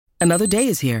Another day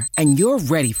is here, and you're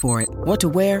ready for it. What to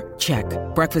wear? Check.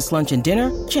 Breakfast, lunch, and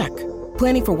dinner? Check.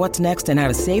 Planning for what's next and how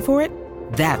to save for it?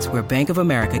 That's where Bank of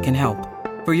America can help.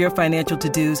 For your financial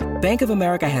to-dos, Bank of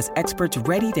America has experts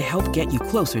ready to help get you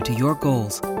closer to your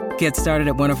goals. Get started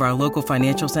at one of our local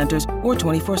financial centers or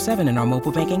 24/7 in our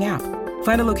mobile banking app.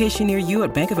 Find a location near you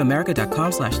at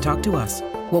bankofamerica.com/talktous.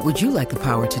 What would you like the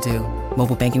power to do?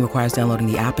 Mobile banking requires downloading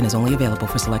the app and is only available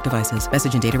for select devices.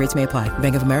 Message and data rates may apply.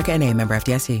 Bank of America N.A., member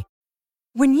FDIC.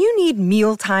 When you need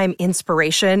mealtime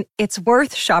inspiration, it's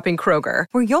worth shopping Kroger,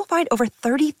 where you'll find over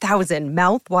 30,000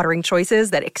 mouth-watering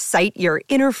choices that excite your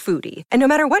inner foodie. And no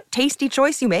matter what tasty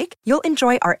choice you make, you'll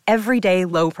enjoy our everyday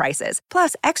low prices,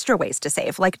 plus extra ways to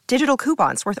save, like digital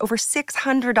coupons worth over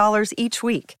 $600 each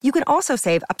week. You can also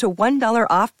save up to $1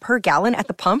 off per gallon at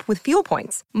the pump with fuel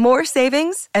points. More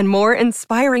savings and more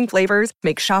inspiring flavors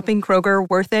make shopping Kroger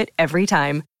worth it every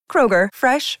time. Kroger,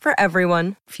 fresh for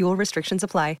everyone. Fuel restrictions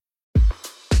apply.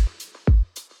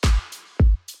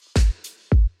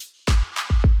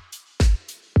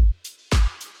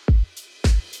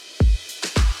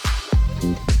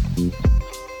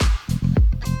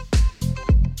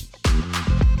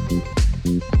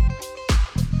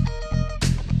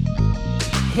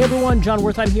 Hey everyone, John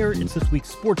Wertheim here. It's this week's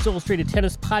Sports Illustrated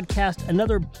Tennis Podcast.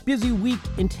 Another busy week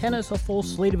in tennis, a full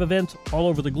slate of events all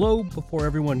over the globe before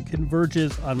everyone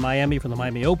converges on Miami for the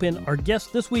Miami Open. Our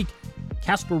guest this week,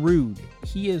 Casper Ruud.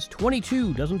 He is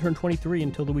 22, doesn't turn 23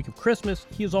 until the week of Christmas.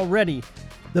 He is already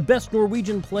the best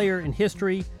Norwegian player in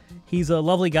history. He's a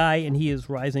lovely guy and he is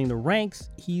rising the ranks.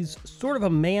 He's sort of a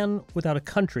man without a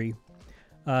country.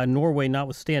 Norway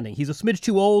notwithstanding. He's a smidge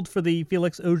too old for the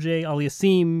Felix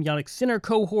Auger-Aliassime, Jannik Sinner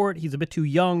cohort. He's a bit too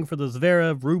young for the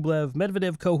Zverev, Rublev,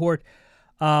 Medvedev cohort.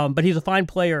 But he's a fine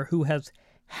player who has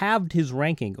halved his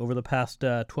ranking over the past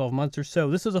 12 months or so.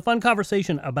 This is a fun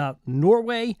conversation about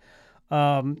Norway.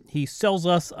 He sells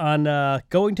us on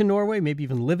going to Norway, maybe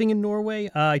even living in Norway.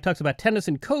 He talks about tennis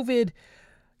and COVID,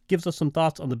 gives us some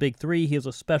thoughts on the big three. He has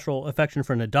a special affection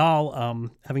for Nadal,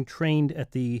 having trained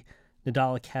at the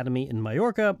Nadal Academy in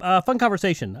Mallorca. Fun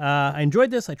conversation. I enjoyed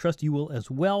this. I trust you will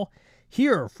as well.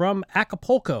 Here from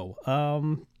Acapulco,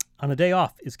 on a day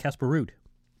off, is Casper Ruud.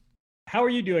 How are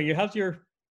you doing? How's your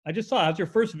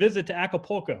first visit to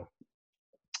Acapulco?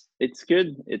 It's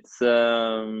good. It's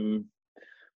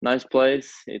nice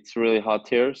place. It's really hot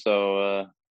here, so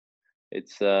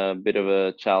it's a bit of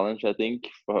a challenge, I think,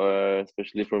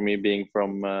 especially for me being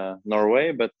from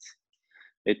Norway. But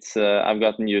it's I've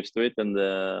gotten used to it, and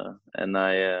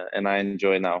I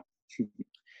enjoy now.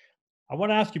 I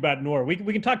want to ask you about Norway.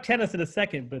 We can talk tennis in a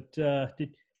second, but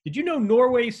did you know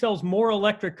Norway sells more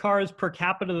electric cars per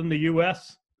capita than the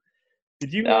U.S.?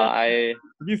 Did you? Have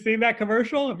you seen that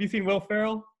commercial? Have you seen Will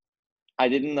Ferrell? I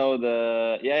didn't know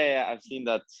Yeah, I've seen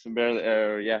that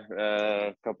barely.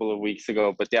 A couple of weeks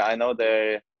ago. But yeah, I know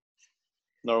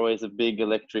Norway is a big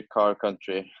electric car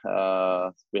country.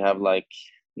 We have like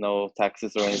no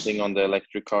taxes or anything on the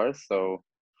electric cars, so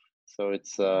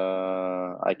it's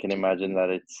I can imagine that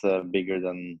it's bigger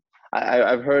than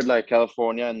I've heard. Like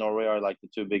California and Norway are like the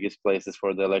two biggest places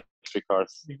for the electric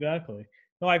cars. Exactly.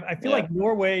 No, I feel like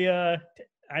Norway.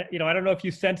 I don't know if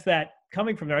you sense that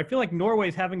coming from there. I feel like Norway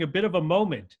is having a bit of a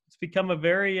moment. It's become a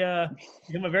very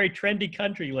trendy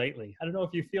country lately. I don't know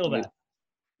if you feel that.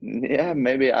 Yeah,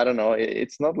 maybe. I don't know.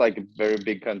 It's not like a very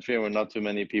big country, and we're not too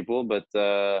many people, but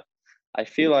I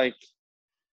feel like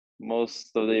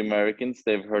most of the Americans,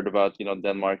 they've heard about,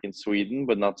 Denmark and Sweden,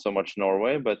 but not so much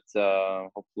Norway. But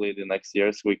hopefully the next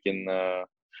years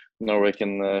Norway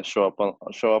can show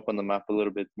up on the map a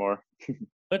little bit more.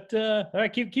 But all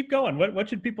right, keep going. What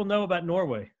should people know about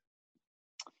Norway?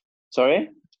 Sorry?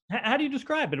 How do you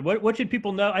describe it? What should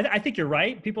people know? I think you're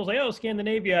right. People say, "Oh,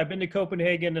 Scandinavia. I've been to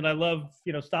Copenhagen and I love,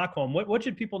 Stockholm." What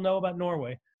should people know about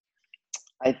Norway?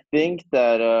 I think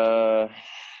that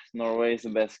Norway is the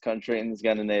best country in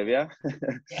Scandinavia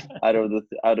out of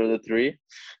the three.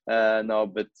 No,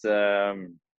 but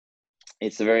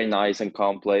it's a very nice and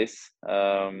calm place.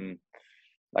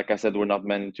 Like I said, we're not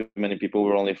too many people.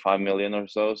 We're only 5 million or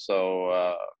so.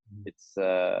 So it's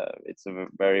a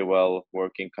very well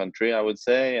working country, I would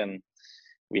say, and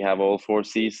we have all 4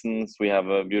 seasons. We have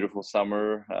a beautiful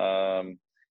summer.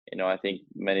 I think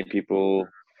many people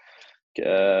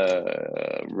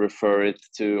refer it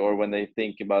to, or when they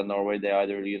think about Norway, they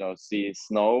either see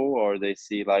snow or they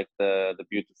see like the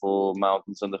beautiful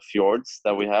mountains and the fjords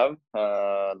that we have,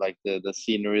 like the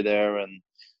scenery there, and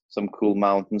some cool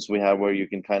mountains we have where you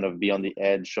can kind of be on the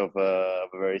edge of a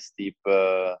very steep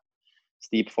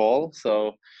fall.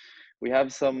 So we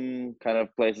have some kind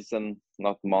of places, and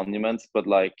not monuments, but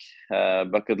like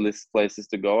bucket list places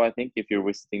to go, I think, if you're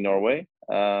visiting Norway.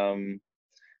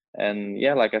 And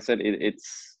yeah, like I said,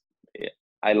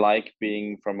 I like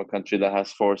being from a country that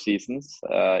has four seasons,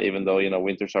 even though,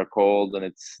 winters are cold, and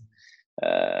it's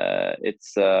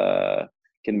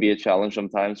can be a challenge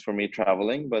sometimes for me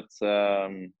traveling. But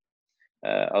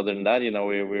other than that,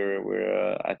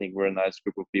 we're I think we're a nice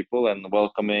group of people and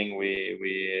welcoming.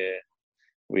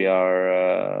 We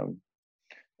are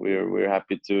we're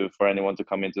happy to for anyone to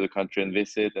come into the country and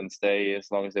visit and stay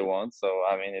as long as they want. So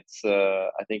I mean, it's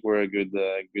I think we're a good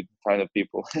kind of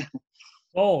people.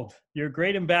 Sold. You're a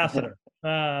great ambassador.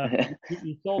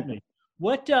 You sold me.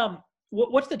 What's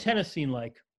the tennis scene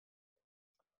like?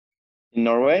 In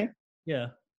Norway, Yeah.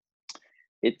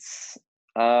 it's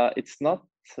not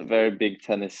a very big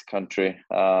tennis country.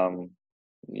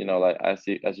 Like as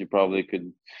you probably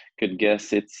could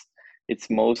guess, it's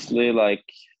mostly like,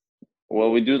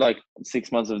 well, we do like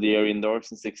 6 months of the year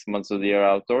indoors and 6 months of the year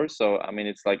outdoors. So I mean,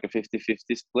 it's like a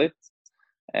 50-50 split.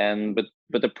 And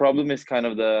but the problem is kind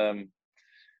of the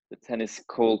tennis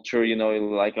culture,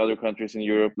 like other countries in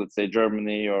Europe, let's say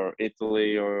Germany or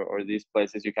Italy or these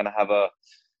places. You kind of have a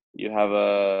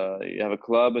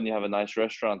club, and you have a nice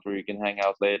restaurant where you can hang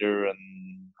out later and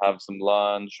have some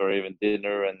lunch or even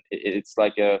dinner, and it's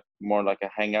like a more like a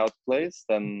hangout place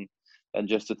than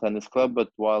just a tennis club. But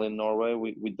while in Norway,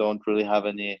 we don't really have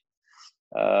any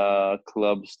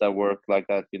clubs that work like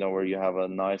that, where you have a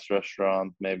nice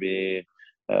restaurant, maybe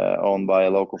owned by a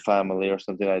local family or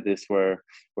something like this, where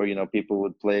people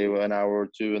would play an hour or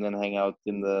two and then hang out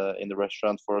in the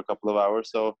restaurant for a couple of hours.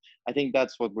 So I think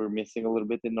that's what we're missing a little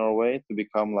bit in Norway, to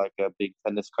become like a big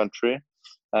tennis country,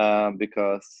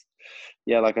 because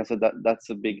yeah, like I said, that's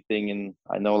a big thing in,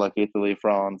 I know, like Italy,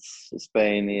 France,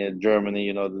 Spain,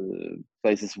 Germany, the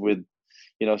places with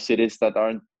cities that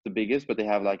aren't the biggest, but they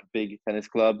have like big tennis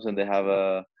clubs, and they have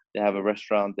a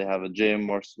restaurant, they have a gym,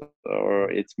 or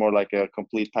it's more like a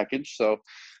complete package. So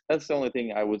that's the only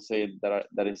thing I would say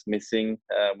that is missing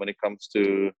when it comes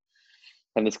to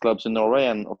tennis clubs in Norway.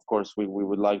 And of course, we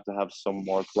would like to have some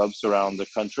more clubs around the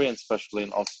country, and especially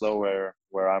in Oslo,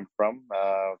 where I'm from.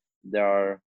 There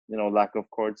are lack of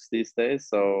courts these days,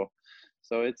 so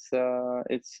it's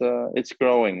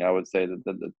growing. I would say that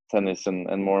the tennis,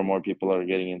 and more people are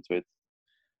getting into it.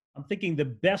 I'm thinking the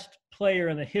best player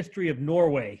in the history of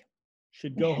Norway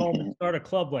should go home and start a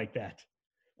club like that.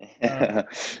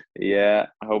 Yeah,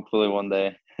 hopefully one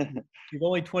day. He's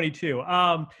only 22.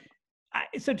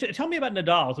 So tell me about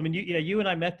Nadal's. I mean, you and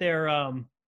I met there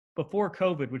before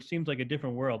COVID, which seems like a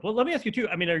different world. Well, let me ask you too.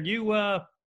 I mean, are you?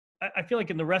 I feel like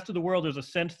in the rest of the world, there's a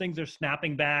sense things are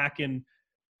snapping back, and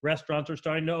restaurants are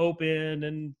starting to open,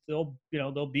 and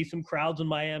there'll be some crowds in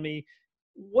Miami.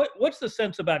 What's the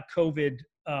sense about COVID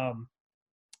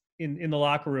in the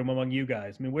locker room among you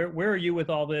guys? I mean, where are you with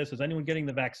all this? Is anyone getting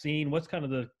the vaccine? What's kind of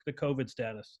the COVID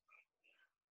status?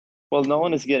 Well, no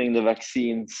one is getting the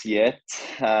vaccines yet,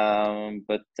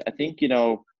 but I think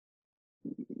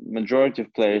majority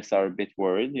of players are a bit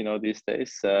worried, these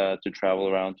days, to travel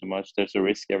around too much. There's a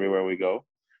risk everywhere we go.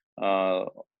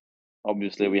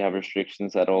 Obviously, we have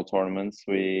restrictions at all tournaments.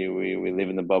 We live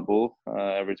in a bubble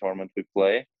every tournament we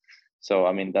play. So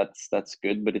I mean, that's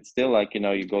good, but it's still like,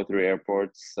 you go through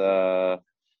airports,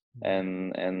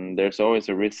 and there's always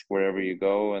a risk wherever you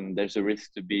go, and there's a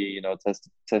risk to be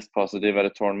test positive at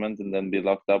a tournament and then be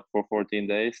locked up for 14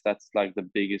 days. That's like the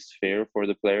biggest fear for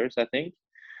the players, I think.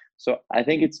 So I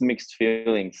think it's mixed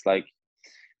feelings. Like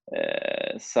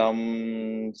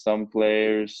some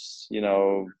players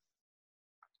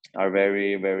are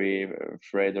very, very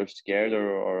afraid or scared,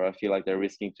 or I feel like they're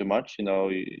risking too much.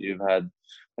 You've had,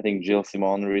 I think, Gilles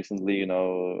Simon recently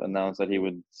announced that he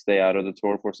would stay out of the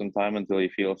tour for some time until he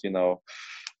feels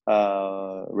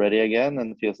ready again,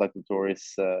 and feels like the tour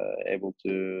is able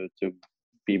to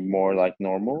be more like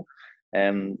normal.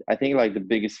 And I think like the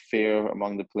biggest fear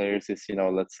among the players is,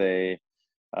 let's say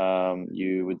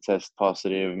you would test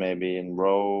positive maybe in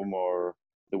Rome or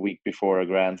the week before a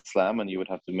Grand Slam, and you would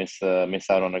have to miss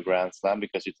out on a Grand Slam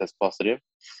because you test positive.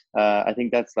 I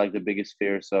think that's like the biggest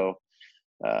fear. So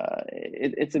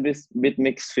it's a bit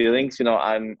mixed feelings.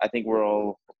 I think we're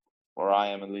all, or I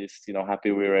am at least,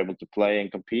 happy we were able to play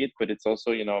and compete. But it's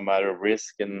also a matter of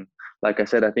risk. And like I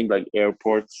said, I think like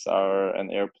airports and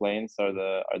airplanes are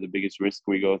the biggest risk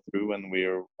we go through when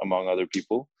we're among other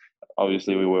people.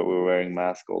 Obviously, we're wearing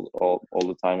masks all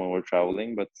the time when we're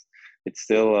traveling, but it's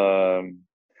still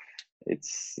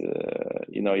it's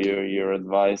you're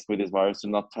advised with this virus to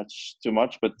not touch too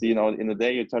much, but in the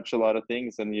day you touch a lot of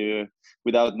things, and you,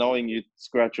 without knowing, you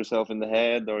scratch yourself in the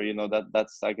head, or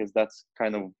that's, I guess, that's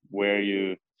kind of where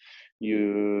you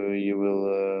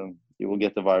will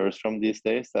get the virus from these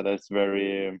days. That it's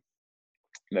very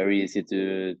very easy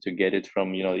to get it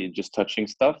from, you just touching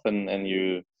stuff, and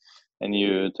you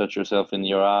touch yourself in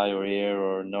your eye or ear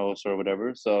or nose or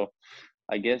whatever. So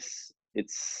I guess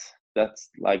that's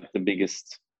like the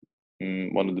biggest,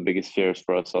 one of the biggest fears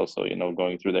for us also,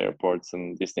 going through the airports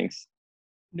and these things.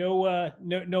 No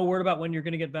word about when you're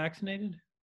going to get vaccinated?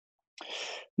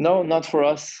 No, not for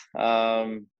us.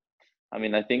 I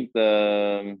mean, I think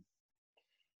the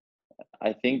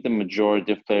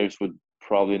majority of players would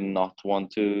probably not want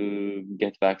to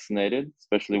get vaccinated,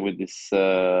 especially with this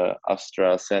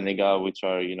AstraZeneca, which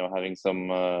are having some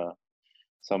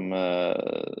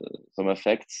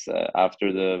effects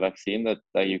after the vaccine, that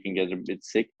you can get a bit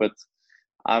sick. But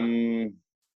I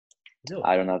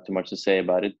don't have too much to say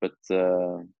about it. But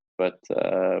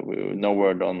no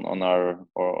word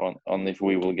on if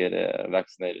we will get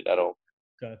vaccinated at all.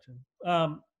 Gotcha.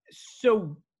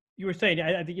 So you were saying,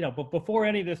 I think, but before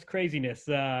any of this craziness,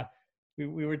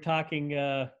 we were talking.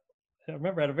 I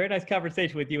remember I had a very nice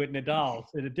conversation with you at Nadal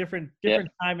at a different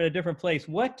time at a different place.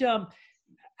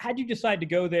 How'd you decide to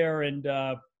go there, and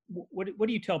what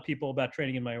do you tell people about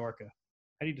training in Mallorca?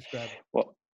 How do you describe it?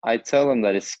 Well, I tell them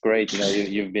that it's great.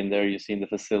 You've been there, you've seen the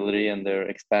facility, and they're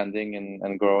expanding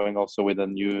and growing also with a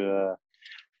new,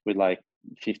 with like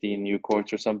 15 new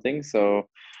courts or something. So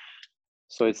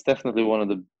it's definitely one of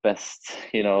the best,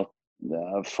 10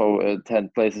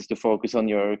 places to focus on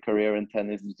your career in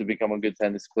tennis, to become a good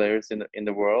tennis players in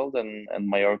the world. And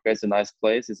Mallorca is a nice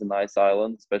place. It's a nice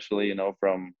island, especially,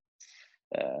 from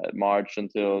March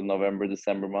until November,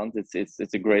 December month.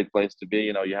 It's a great place to be.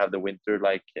 You have the winter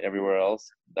like everywhere else,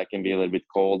 that can be a little bit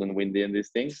cold and windy and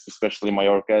these things, especially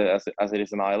Mallorca as it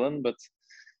is an island. But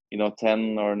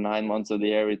 10 or 9 months of the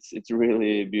year, it's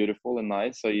really beautiful and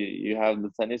nice. So you have the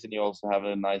tennis, and you also have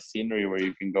a nice scenery where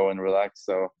you can go and relax.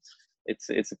 So it's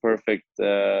a perfect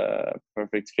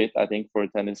fit, I think, for a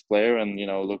tennis player. And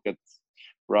look at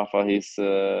Rafa. He's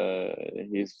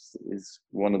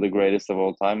one of the greatest of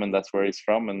all time, and that's where he's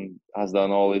from, and has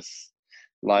done all his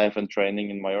life and training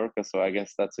in Mallorca. So I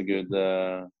guess that's a good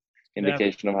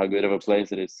indication of how good of a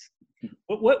place it is.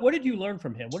 What did you learn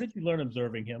from him? What did you learn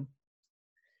observing him?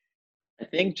 I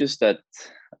think just that,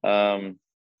 I've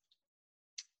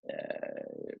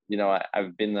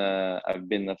been a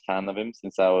fan of him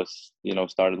since I was,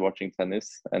 started watching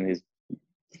tennis, and he's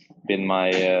been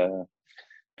my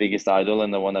biggest idol,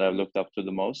 and the one that I've looked up to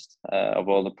the most of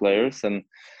all the players. And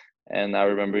I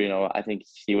remember, I think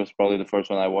he was probably the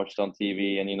first one I watched on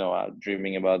TV, and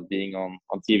dreaming about being on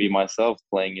TV myself,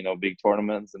 playing big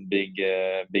tournaments and big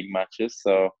matches.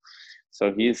 So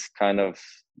he's kind of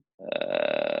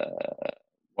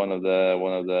one of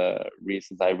the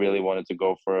reasons I really wanted to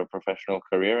go for a professional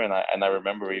career. And I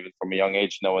remember, even from a young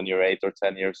age, when you're 8 or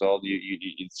 10 years old, you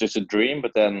it's just a dream.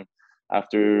 But then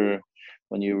after,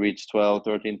 when you reach 12,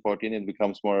 13, 14, it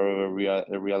becomes more of a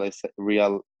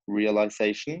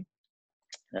realization.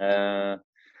 I've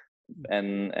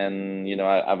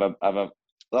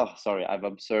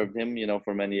observed him,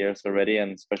 for many years already,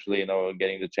 and especially,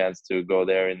 getting the chance to go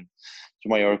there to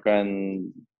Mallorca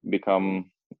and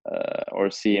become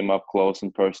or see him up close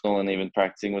and personal, and even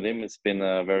practicing with him, it's been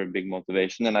a very big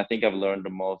motivation. And I think I've learned the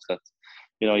most that,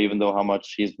 even though how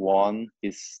much he's won,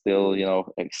 he's still,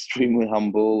 extremely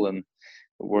humble, and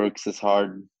works as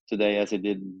hard today as he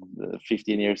did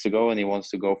 15 years ago, and he wants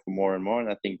to go for more and more. And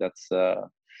I think that's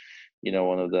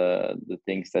one of the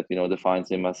things that defines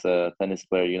him as a tennis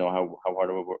player. How hard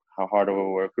of a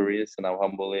worker he is, and how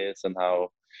humble he is, and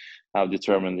how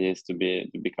determined he is to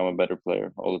become a better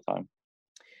player all the time.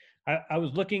 I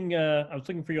was looking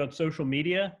for you on social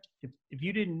media. If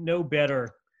you didn't know better,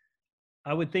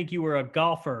 I would think you were a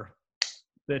golfer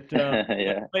that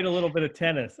played a little bit of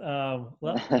tennis. Well,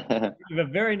 you have a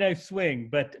very nice swing,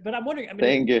 but I'm wondering,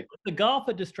 Thank you. Is the golf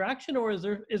a distraction, or is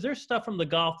there stuff from the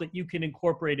golf that you can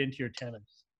incorporate into your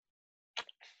tennis?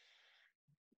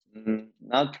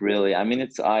 Not really.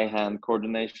 It's eye-hand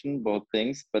coordination, both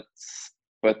things, but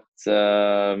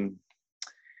the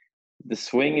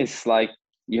swing is like,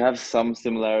 you have some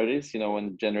similarities,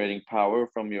 when generating power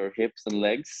from your hips and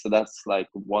legs. So that's like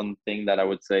one thing that I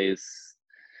would say is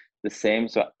the same.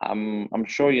 So I'm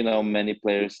sure many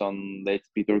players on the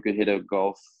ATP Tour could hit a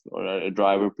golf or a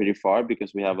driver pretty far,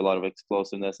 because we have a lot of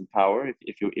explosiveness and power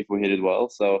if we hit it well.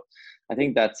 So I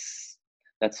think that's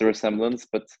a resemblance,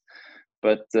 but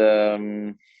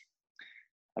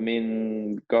I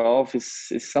mean, golf is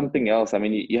something else. I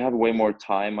mean, you have way more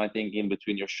time, I think, in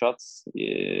between your shots.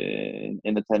 In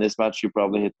a tennis match, you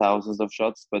probably hit thousands of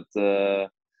shots, but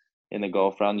in a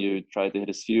golf round, you try to hit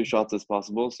as few shots as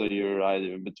possible. So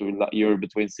you're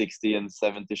between 60 and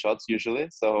 70 shots usually.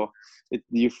 So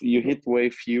you hit way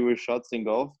fewer shots in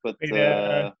golf, but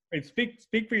Wait,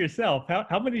 speak for yourself.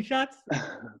 How many shots?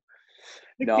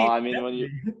 no, I mean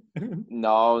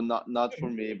no, not for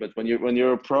me. But when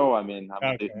you're a pro, I mean,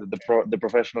 Okay. the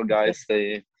professional guys,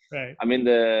 they. Right. I mean,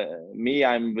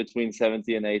 I'm between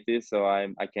 70 and 80, so I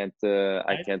can't say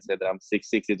that I'm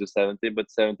 60 to 70,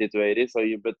 but 70 to 80. So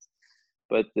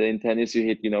but in tennis you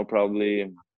hit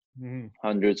probably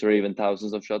hundreds or even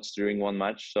thousands of shots during one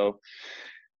match. So,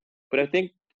 but I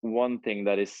think one thing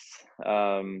that is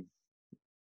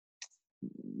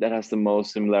that has the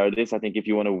most similarities. I think if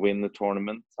you want to win the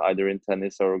tournament, either in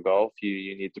tennis or golf,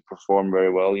 you need to perform very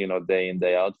well, day in,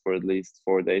 day out for at least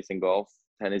 4 days in golf.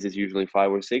 Tennis is usually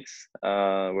 5 or 6,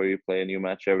 where you play a new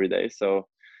match every day. So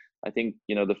I think,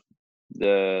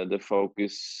 the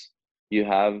focus you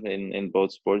have in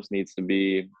both sports needs to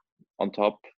be on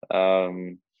top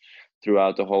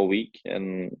throughout the whole week.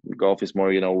 And golf is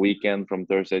more, weekend from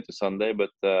Thursday to Sunday. But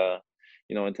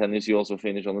in tennis, you also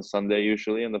finish on a Sunday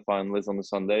usually, and the final is on the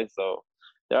Sunday. So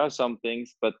there are some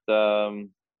things, but I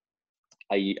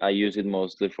use it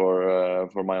mostly for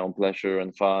my own pleasure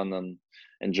and fun, and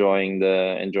enjoying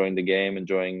the game,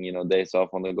 enjoying days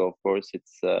off on the golf course.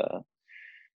 It's the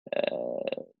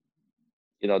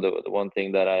one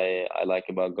thing that I like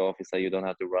about golf is that you don't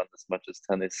have to run as much as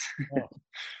tennis. Oh.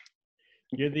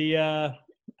 You're the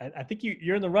I think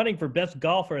you're in the running for best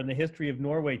golfer in the history of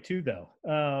Norway too, though.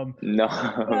 No,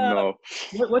 no.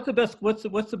 What's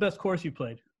the best course you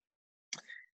played?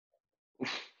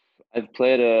 I've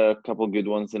played a couple good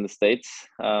ones in the States.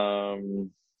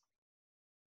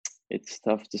 It's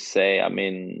tough to say. I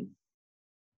mean,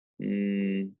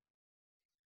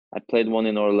 I played one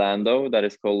in Orlando that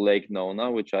is called Lake Nona,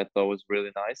 which I thought was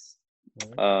really nice.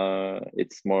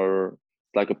 It's more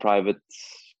like a private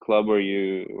club where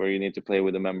you need to play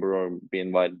with a member or be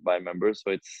invited by members,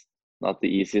 so it's not the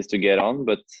easiest to get on.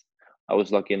 But I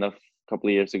was lucky enough a couple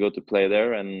of years ago to play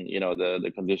there, and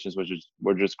the conditions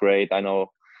were just great. I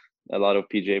know a lot of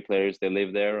PGA players, they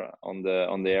live there on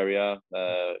the area.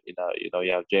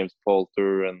 You have James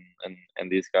Poulter and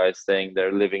these guys staying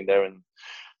there, living there, and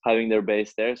having their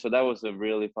base there. So that was a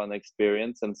really fun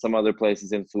experience. And some other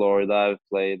places in Florida, I've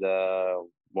played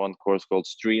one course called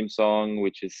Stream Song,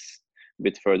 which is a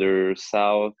bit further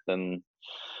south. And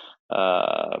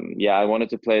I wanted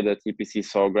to play the TPC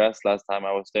Sawgrass last time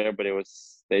I was there, but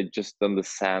they just done the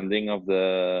sanding of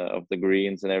the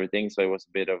greens and everything, so it was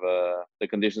a bit of the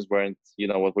conditions weren't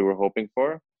what we were hoping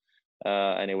for,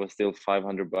 and it was still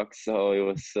 $500. So it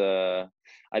was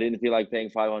I didn't feel like paying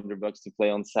 $500 to play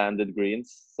on sanded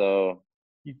greens. So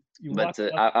but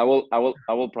I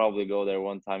will probably go there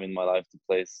one time in my life to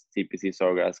play TPC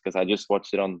Sawgrass, because I just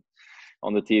watched it on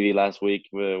the TV last week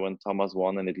when Thomas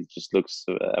won, and it just looks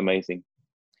amazing.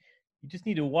 You just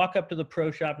need to walk up to the pro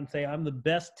shop and say, "I'm the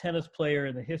best tennis player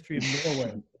in the history of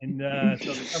Norway," and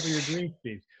so cover your dream,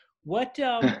 Steve. What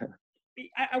I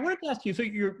wanted to ask you. So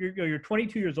you're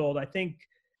 22 years old. I think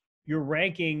your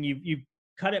ranking, you've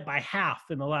cut it by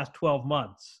half in the last 12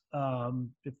 months.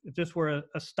 If this were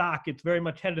a stock, it's very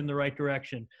much headed in the right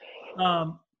direction.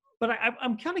 But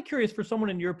I'm kind of curious, for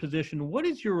someone in your position, what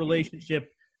is your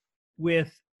relationship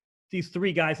with these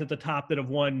three guys at the top that have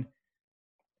won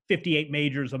 58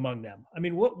 majors among them? I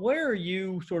mean, where are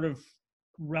you sort of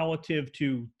relative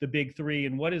to the big three,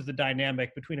 and what is the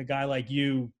dynamic between a guy like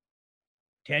you,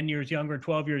 10 years younger,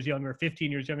 12 years younger,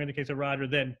 15 years younger in the case of Roger,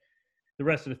 than the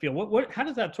rest of the field? How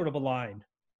does that sort of align?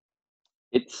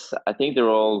 I think they're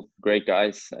all great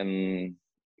guys, and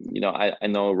I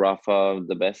know Rafa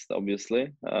the best,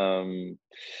 obviously,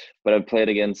 but I've played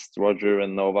against Roger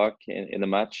and Novak in a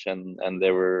match, and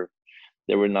they were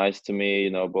nice to me,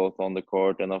 both on the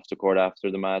court and off the court after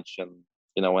the match. And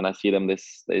when I see them, they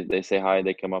say hi,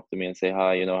 they come up to me and say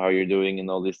hi, how you're doing, and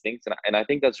all these things. And I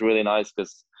think that's really nice,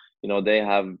 because they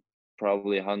have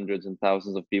probably hundreds and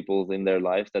thousands of people in their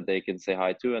life that they can say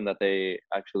hi to, and that they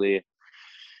actually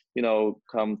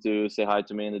come to say hi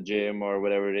to me in the gym or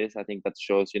whatever it is. I think that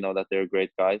shows that they're great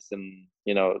guys. And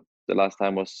the last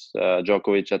time was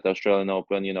Djokovic at the Australian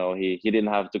Open. He didn't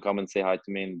have to come and say hi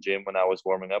to me in the gym when I was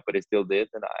warming up, but he still did,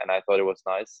 and I thought it was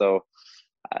nice. So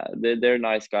they're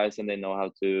nice guys, and they know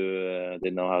how to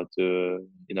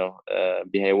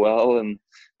behave well, and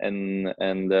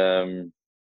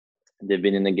they've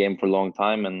been in the game for a long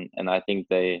time, and I think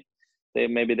they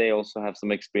they also have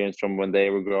some experience from when they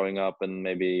were growing up, and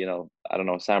maybe, you know, I don't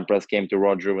know, Sampras came to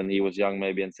Roger when he was young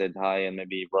maybe and said hi, and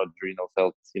maybe Roger, you know,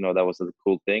 felt, you know, that was a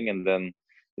cool thing, and then,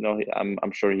 you know,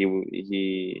 I'm sure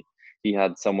he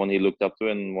had someone he looked up to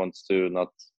and wants to not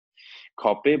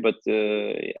copy, but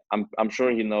I'm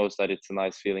sure he knows that it's a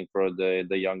nice feeling for the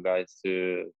young guys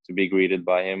to be greeted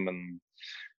by him, and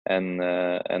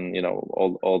you know,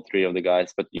 all three of the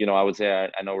guys. But you know, I would say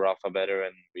I know Rafa better,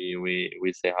 and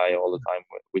we say hi all the time.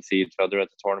 We see each other at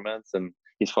the tournaments, and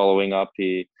he's following up.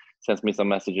 He sends me some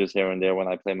messages here and there when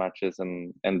I play matches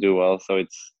and do well. So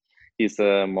he's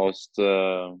the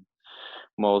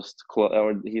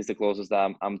or he's the closest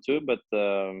I'm to, but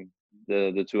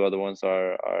the two other ones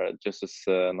are just as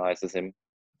nice as him.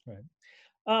 Right.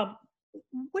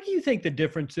 What do you think the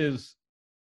difference is?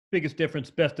 Biggest difference,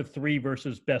 best of three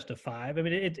versus best of five? I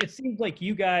mean, it seems like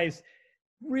you guys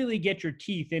really get your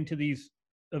teeth into these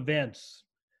events,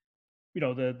 you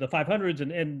know, the 500s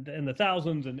and the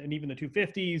thousands and even the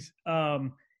 250s.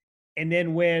 And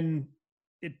then when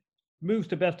it moves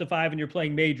to best of five and you're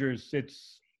playing majors,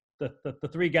 it's the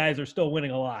three guys are still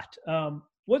winning a lot.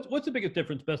 What's the biggest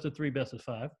difference, best of three, best of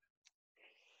five?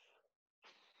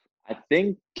 I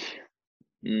think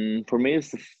for me,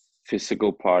 it's the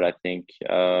physical part. I think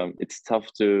it's tough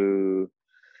to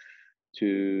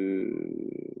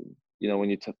you know, when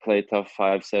you play tough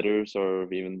five setters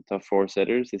or even tough four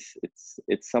setters,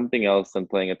 it's something else than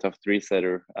playing a tough three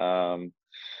setter.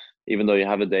 Even though you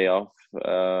have a day off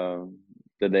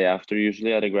the day after,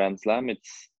 usually at a Grand Slam,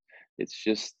 it's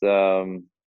just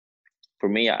for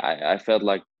me, I felt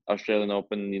like Australian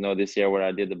Open, you know, this year where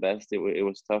I did the best, it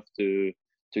was tough to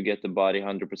get the body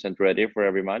 100% ready for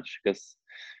every match, because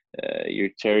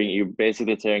you're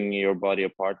basically tearing your body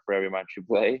apart for every match you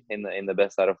play in the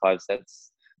best out of five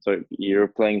sets. So you're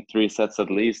playing three sets at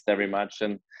least every match,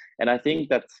 and I think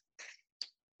that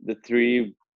the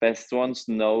three best ones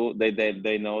know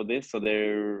they know this, so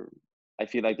I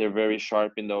feel like they're very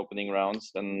sharp in the opening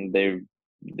rounds, and they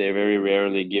very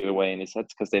rarely give away any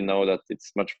sets, because they know that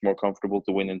it's much more comfortable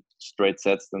to win in straight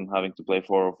sets than having to play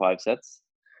 4 or 5 sets.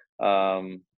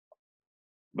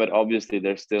 But obviously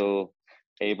they're still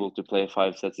able to play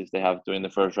 5 sets if they have to in the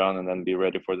first round, and then be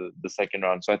ready for the second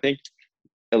round. So I think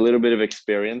a little bit of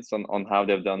experience on how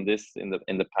they've done this in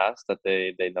the past, that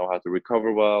they know how to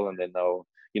recover well, and they know,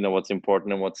 you know, what's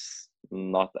important and what's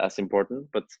not as important.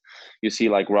 But you see,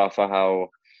 like Rafa, how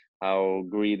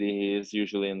greedy he is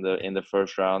usually in the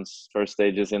first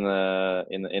stages in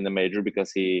the major,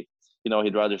 because he, you know,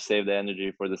 he'd rather save the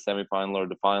energy for the semifinal or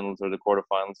the finals or the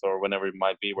quarterfinals or whenever it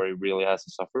might be, where he really has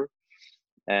to suffer.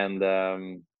 And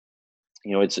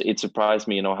you know, it surprised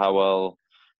me, you know, how well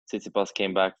Tsitsipas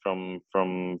came back from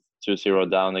 2-0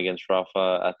 down against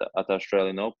Rafa at the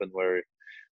Australian Open, where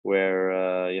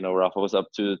you know, Rafa was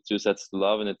up to 2 sets to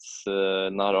love, and it's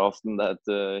not often that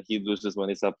he loses when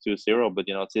he's up 2-0. But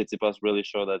you know, Tsitsipas really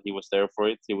showed that he was there for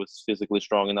it. He was physically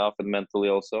strong enough, and mentally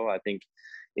also. I think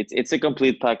it's a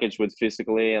complete package with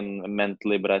physically and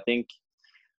mentally. But I think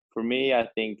for me, I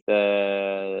think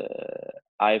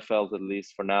I felt, at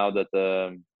least for now,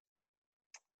 that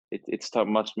it's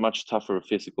much tougher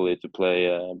physically to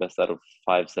play best out of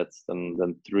 5 sets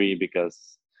than 3,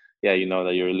 because yeah, you know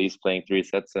that you're at least playing 3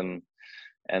 sets, and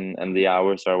the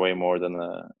hours are way more than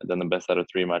the best out of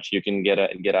 3 match. You can get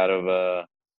out of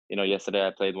you know, yesterday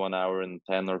I played 1 hour and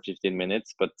 10 or 15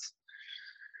 minutes, but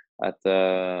at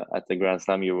the Grand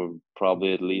Slam you will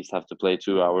probably at least have to play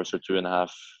 2 hours or 2.5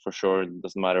 for sure. It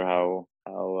doesn't matter how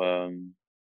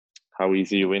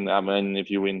easy you win. I mean, if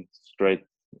you win straight,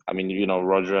 I mean, you know,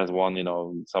 Roger has won, you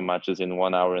know, some matches in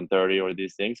 1 hour and 30 or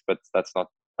these things, but that's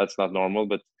not normal.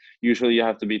 But usually you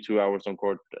have to be 2 hours on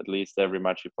court at least every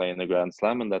match you play in the Grand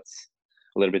Slam, and that's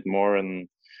a little bit more and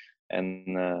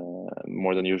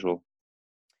more than usual,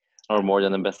 or more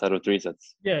than the best out of 3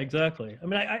 sets. Yeah, exactly. I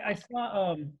mean, I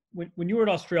saw when you were in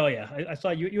Australia, I saw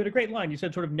you had a great line. You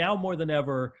said sort of now more than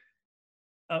ever.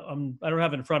 I don't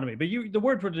have it in front of me, but the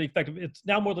word for the effective, it's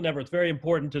now more than ever. It's very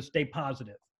important to stay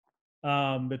positive.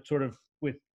 But sort of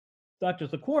with not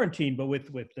just the quarantine, but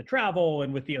with the travel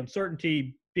and with the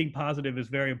uncertainty, being positive is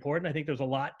very important. I think there's a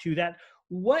lot to that.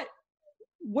 What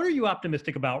are you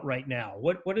optimistic about right now?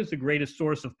 What is the greatest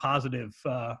source of positive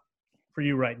for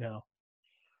you right now?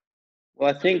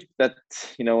 Well, I think that,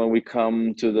 you know, when we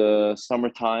come to the summer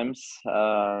times,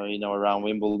 you know, around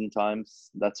Wimbledon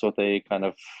times, that's what they kind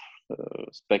of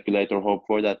speculate or hope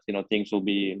for, that, you know, things will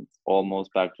be almost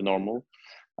back to normal.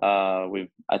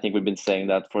 I think we've been saying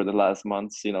that for the last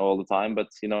months, you know, all the time. But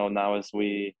you know, now as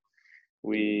we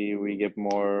we get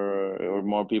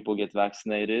more people get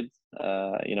vaccinated,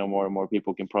 more and more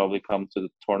people can probably come to the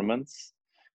tournaments,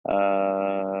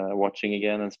 watching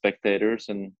again, and spectators,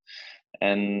 and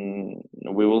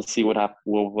we will see what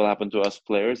will happen to us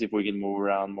players, if we can move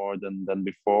around more than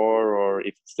before, or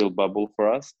if it's still bubble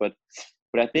for us. But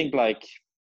I think like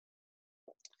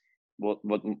what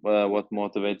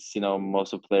motivates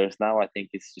most of players now, I think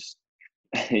it's just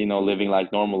living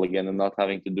like normal again and not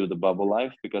having to do the bubble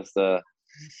life, because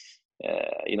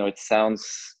it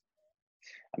sounds,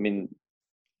 I mean,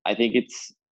 I think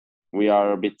we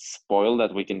are a bit spoiled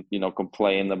that we can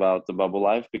complain about the bubble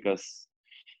life, because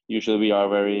usually we are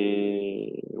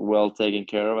very well taken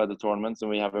care of at the tournaments,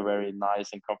 and we have a very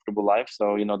nice and comfortable life.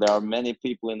 So there are many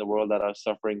people in the world that are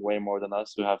suffering way more than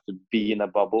us, who have to be in a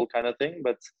bubble kind of thing.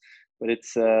 But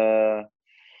it's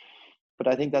but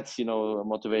I think that's a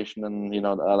motivation, and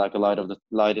like a light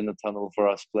in the tunnel for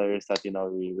us players, that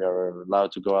we are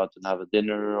allowed to go out and have a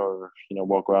dinner, or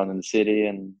walk around in the city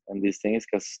and these things,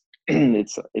 because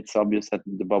it's obvious that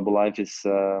the bubble life is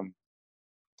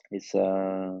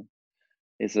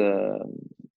a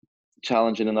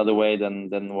challenge in another way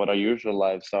than what our usual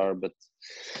lives are. But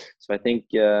so I think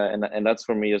and that's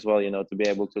for me as well, to be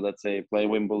able to, let's say, play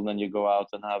Wimbledon, and you go out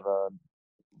and have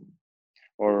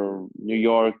or New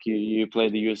York, you play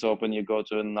the US Open, you go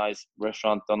to a nice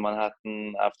restaurant on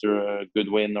Manhattan after a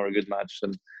good win or a good match,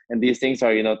 and these things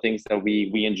are things that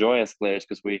we enjoy as players,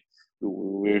 because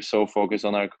we're so focused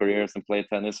on our careers and play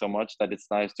tennis so much, that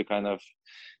it's nice to kind of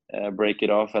break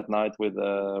it off at night with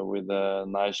a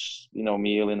nice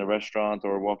meal in a restaurant,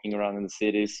 or walking around in the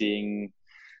city, seeing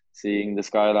the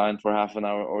skyline for half an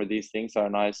hour. Or these things are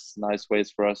nice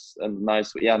ways for us, and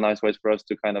nice ways for us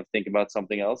to kind of think about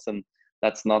something else. And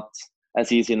that's not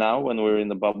as easy now when we're in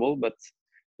the bubble, but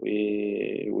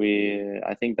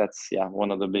I think that's one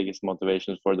of the biggest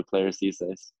motivations for the players these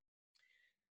days.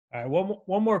 All right,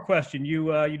 one more question.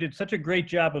 You did such a great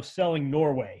job of selling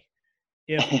Norway.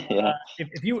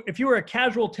 If you were a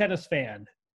casual tennis fan,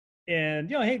 and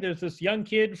hey, there's this young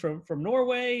kid from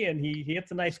Norway, and he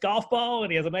hits a nice golf ball,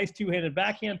 and he has a nice two-handed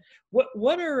backhand.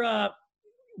 If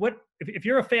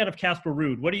you're a fan of Casper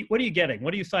Ruud, what are you getting?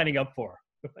 What are you signing up for?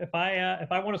 If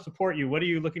I want to support you, what are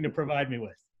you looking to provide me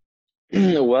with?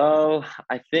 Well,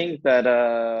 I think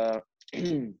that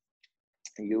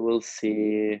you will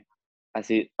see. I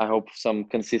hope some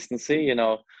consistency.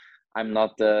 I'm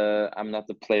not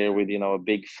the player with a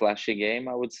big flashy game,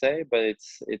 I would say, but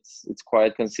it's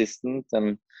quite consistent,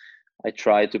 and I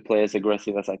try to play as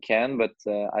aggressive as I can, but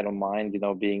I don't mind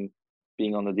being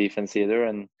on the defense either.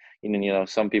 And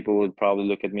some people would probably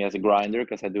look at me as a grinder,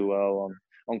 because I do well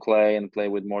on clay and play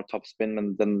with more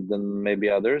topspin than maybe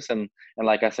others. And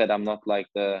like I said, I'm not like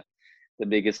the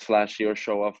biggest flashy or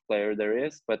show off player there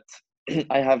is, but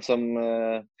I have some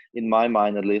in my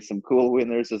mind, at least, some cool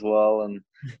winners as well,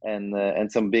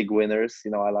 and some big winners.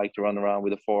 I like to run around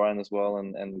with a forehand as well,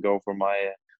 and go for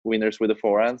my winners with a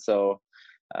forehand. So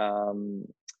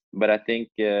but I think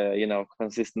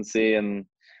consistency, and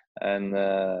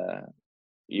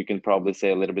you can probably say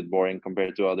a little bit boring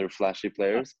compared to other flashy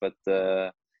players, but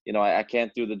I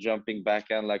can't do the jumping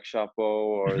backhand like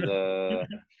Chapo,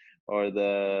 or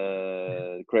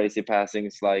the crazy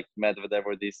passings like Medvedev,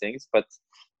 or these things. But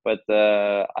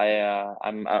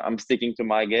I'm sticking to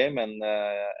my game, and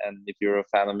if you're a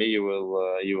fan of me, you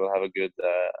will have a good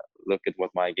look at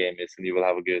what my game is, and you will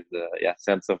have a good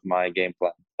sense of my game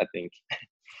plan, I think.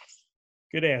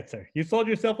 Good answer. You sold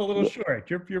yourself a little short.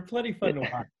 You're plenty fun to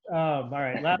watch. All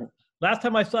right. Last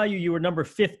time I saw you, you were number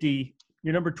 50.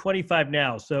 You're number 25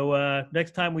 now. So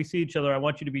next time we see each other, I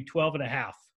want you to be 12 and a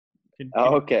half.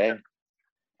 Okay.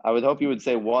 I would hope you would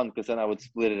say 1, because then I would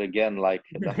split it again. Like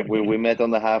we met on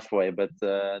the halfway, but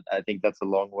I think that's a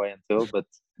long way until. But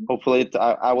hopefully,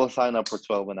 I will sign up for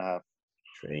 12 and a half.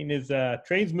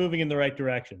 Train's moving in the right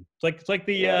direction. It's like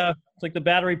the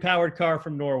battery powered car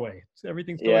from Norway.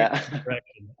 Everything's going in the right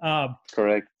direction.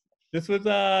 Correct. This was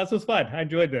fun. I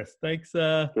enjoyed this. Thanks.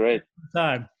 Great. For the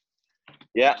time.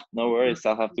 Yeah, no worries.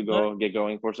 I'll have to get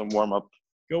going for some warm up.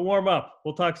 Go warm up.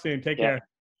 We'll talk soon. Take care.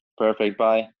 Perfect.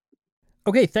 Bye.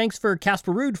 Okay, thanks for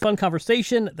Casper Ruud. Fun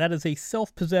conversation. That is a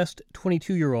self-possessed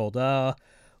 22-year-old.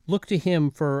 Look to him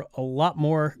for a lot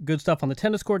more good stuff on the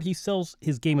tennis court. He sells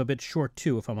his game a bit short,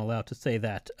 too, if I'm allowed to say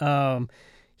that.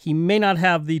 He may not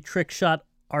have the trick shot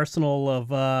arsenal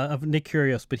of Nick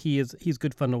Kyrgios, but he's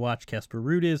good fun to watch. Casper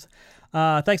Ruud is.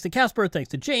 Thanks to Casper. Thanks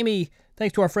to Jamie.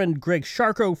 Thanks to our friend Greg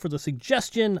Sharko for the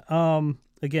suggestion.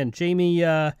 Again, Jamie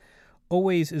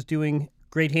always is doing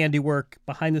great handiwork,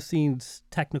 behind-the-scenes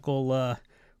technical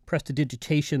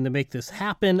prestidigitation to make this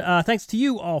happen. Thanks to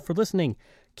you all for listening.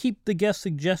 Keep the guest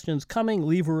suggestions coming.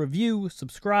 Leave a review,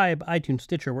 subscribe, iTunes,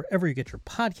 Stitcher, wherever you get your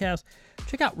podcasts.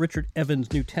 Check out Richard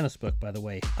Evans' new tennis book, by the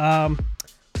way.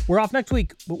 We're off next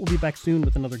week, but we'll be back soon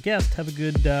with another guest. Have a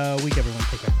good week, everyone.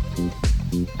 Take care.